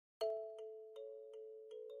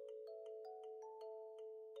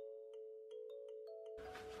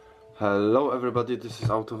Hello everybody, this is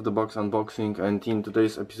Out of the Box Unboxing, and in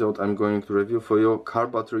today's episode I'm going to review for you car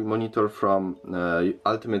battery monitor from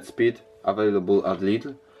UltimateSpeed, available at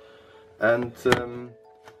Lidl. And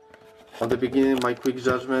on the beginning, my quick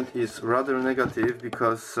judgment is rather negative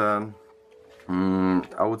because I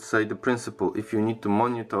would say the principle, if you need to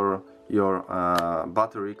monitor your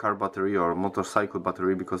battery, car battery or motorcycle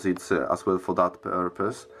battery, because it's as well for that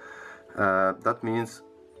purpose, that means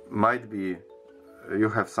might be you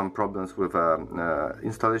have some problems with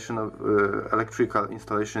installation of electrical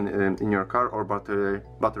installation in your car or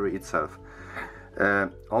battery itself.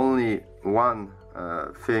 Only one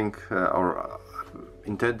thing or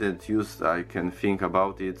intended use I can think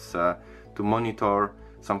about is to monitor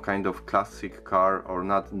some kind of classic car, or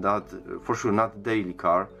not for sure not daily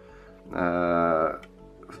car.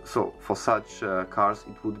 So for such cars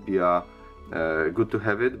it would be good to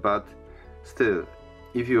have it, but still,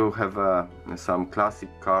 if you have some classic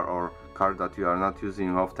car or car that you are not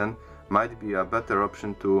using often, might be a better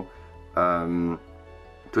option to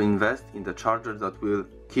invest in the charger that will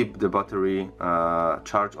keep the battery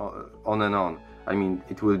charged on and on. I mean,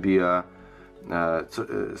 it will be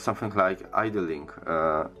something like idling.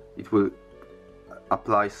 It will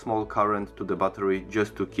apply small current to the battery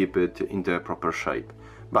just to keep it in the proper shape.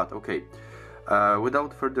 But okay,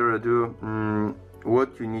 without further ado,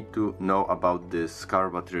 what you need to know about this car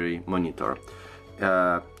battery monitor.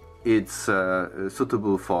 It's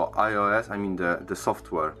suitable for iOS, I mean the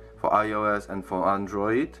software for iOS and for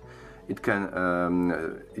Android. It can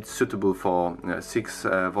it's suitable for 6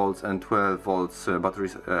 volts and 12 volts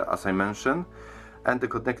batteries, as I mentioned, and the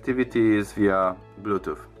connectivity is via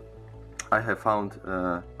Bluetooth. I have found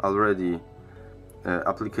already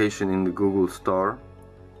application in the Google Store.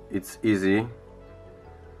 It's easy.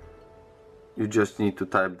 You just need to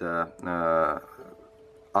type the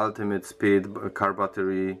UltimateSpeed car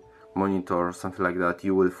battery monitor, something like that.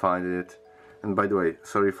 You will find it. And by the way,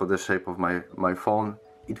 sorry for the shape of my phone.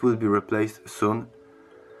 It will be replaced soon.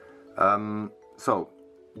 So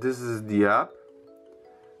this is the app.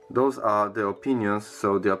 Those are the opinions.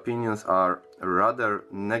 So the opinions are rather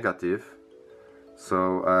negative.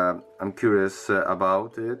 So I'm curious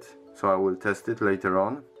about it. So I will test it later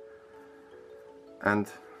on. And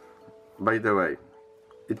by the way,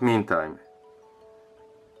 in the meantime,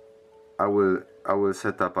 I will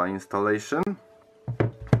set up an installation,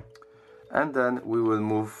 and then we will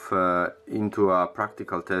move into a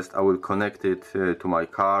practical test. I will connect it to my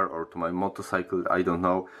car or to my motorcycle, I don't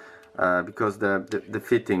know, because the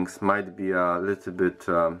fittings might be a little bit.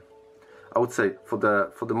 I would say for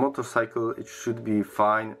the motorcycle it should be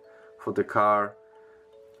fine. For the car,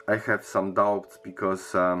 I have some doubts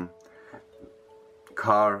because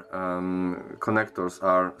car connectors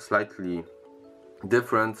are slightly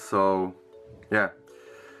different. So yeah,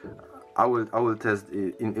 I will test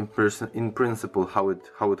in principle how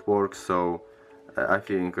it works. So I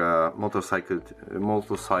think motorcycle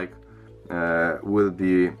will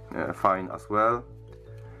be fine as well.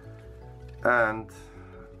 And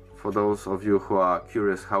for those of you who are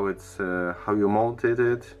curious how you mounted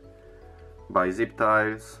it, by zip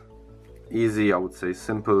ties. Easy, I would say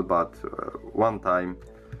simple, but one time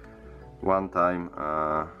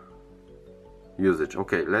usage.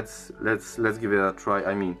 Okay, let's give it a try.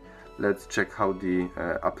 I mean, let's check how the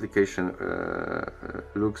application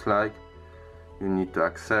looks like. You need to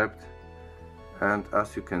accept, and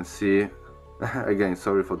as you can see, again,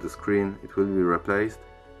 sorry for the screen, it will be replaced.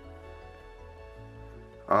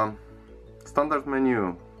 Standard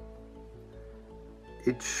menu.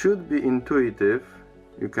 It should be intuitive.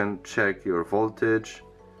 You can check your voltage,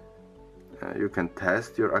 you can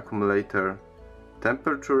test your accumulator,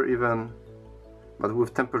 temperature even, but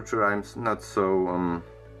with temperature I'm not so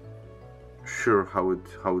sure how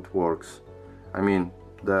it works. I mean,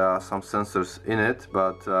 there are some sensors in it,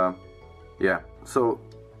 but yeah. So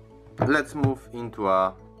let's move into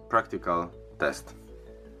a practical test.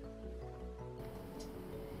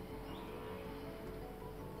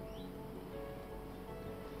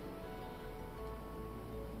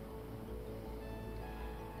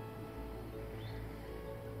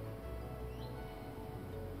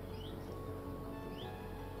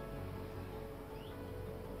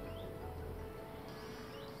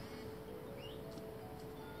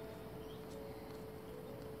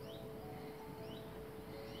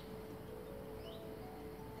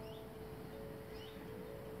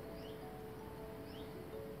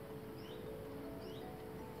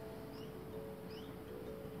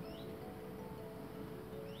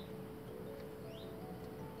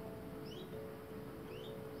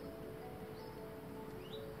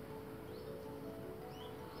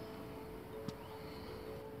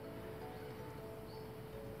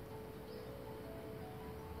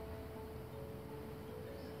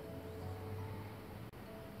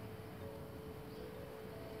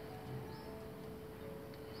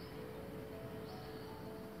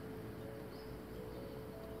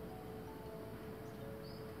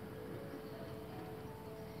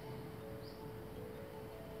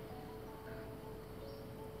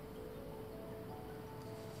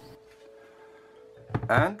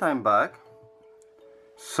 And I'm back.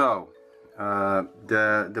 So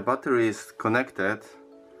the battery is connected.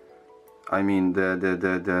 I mean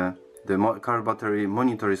the car battery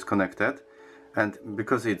monitor is connected, and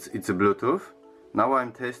because it's a Bluetooth, now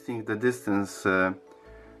I'm testing the distance,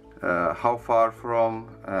 how far from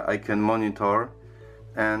I can monitor,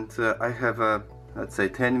 and I have a, let's say,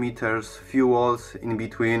 10 meters, few walls in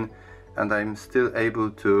between, and I'm still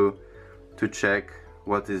able to check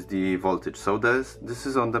what is the voltage. So this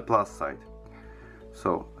is on the plus side.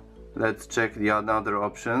 So let's check the other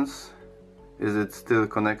options. Is it still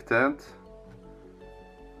connected?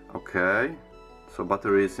 Okay, so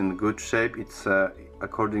battery is in good shape. It's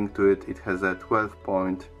according to it has a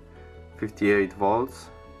 12.58 volts,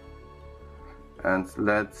 and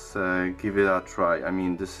let's give it a try. I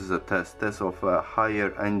mean, this is a test of a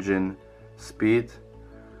higher engine speed.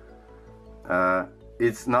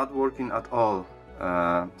 It's not working at all.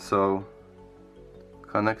 So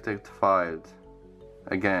connected failed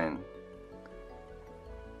again.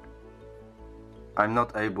 I'm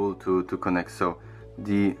not able to connect. So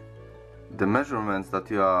the measurements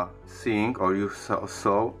that you are seeing, or you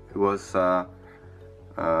saw was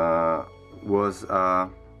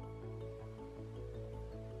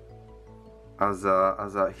as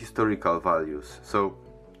a historical values. So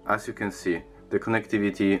as you can see, the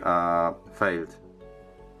connectivity failed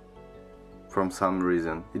from some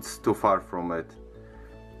reason. It's too far from it.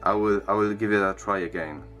 I will give it a try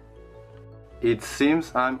again. It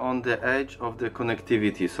seems I'm on the edge of the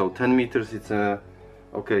connectivity. So 10 meters, it's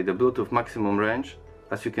okay, the Bluetooth maximum range.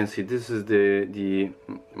 As you can see, this is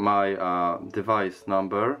my device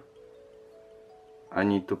number. I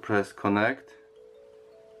need to press connect,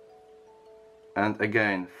 and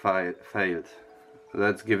again failed.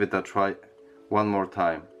 Let's give it a try one more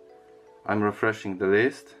time. I'm refreshing the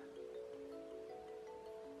list.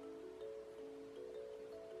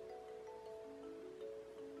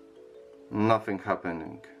 Nothing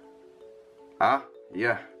happening. Ah,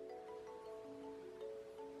 yeah.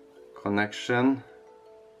 Connection.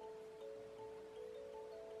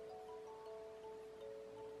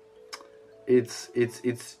 It's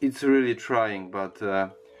really trying, but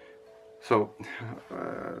so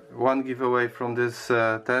one giveaway from this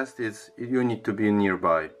test is you need to be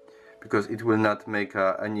nearby, because it will not make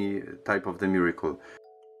any type of the miracle.